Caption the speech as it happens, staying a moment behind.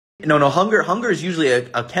No, hunger is usually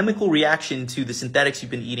a chemical reaction to the synthetics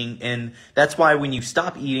you've been eating, and that's why when you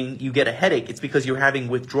stop eating, you get a headache. It's because you're having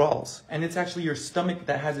withdrawals. And it's actually your stomach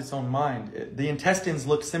that has its own mind. The intestines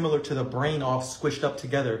look similar to the brain, all squished up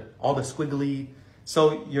together, all the squiggly.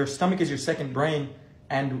 So your stomach is your second brain,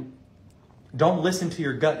 and don't listen to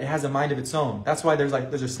your gut. It has a mind of its own. That's why there's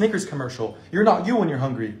a Snickers commercial. You're not you when you're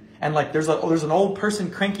hungry. And like there's an old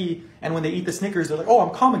person cranky, and when they eat the Snickers, they're like, oh,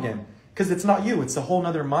 I'm calm again. Because it's not you. It's a whole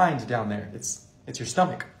nother mind down there. It's your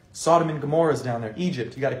stomach. Sodom and Gomorrah is down there.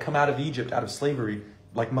 Egypt. You got to come out of Egypt, out of slavery,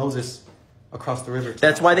 like Moses across the river.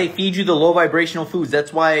 That's why they feed you the low vibrational foods.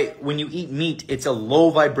 That's why when you eat meat, it's a low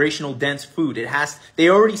vibrational dense food. They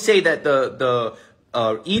already say that the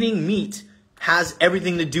eating meat has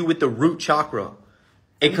everything to do with the root chakra.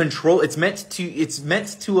 It's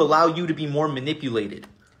meant to allow you to be more manipulated.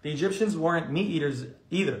 The Egyptians weren't meat eaters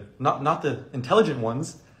either. Not the intelligent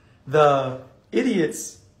ones. The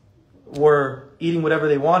idiots were eating whatever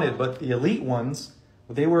they wanted, but the elite ones,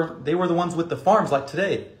 they were the ones with the farms. Like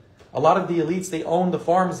today, a lot of the elites, they own the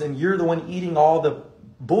farms, and you're the one eating all the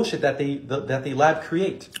bullshit that they lab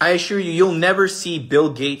create. I assure you, you'll never see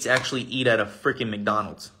Bill Gates actually eat at a freaking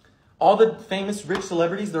McDonald's. All the famous rich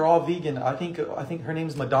celebrities, they're all vegan. I think her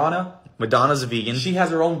name's Madonna. Madonna's a vegan. She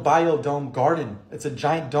has her own biodome garden. It's a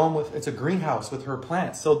giant dome it's a greenhouse with her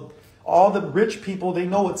plants. So all the rich people, they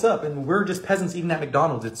know what's up, and we're just peasants eating at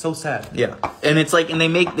McDonald's. It's so sad. Yeah, and it's like, and they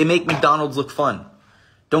make McDonald's look fun.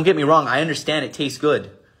 Don't get me wrong. I understand it tastes good,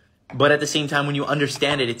 but at the same time, when you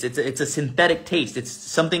understand it, it's a synthetic taste. It's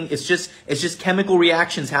something. It's just chemical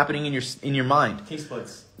reactions happening in your mind. Taste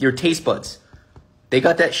buds. Your taste buds. They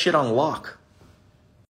got that shit on lock.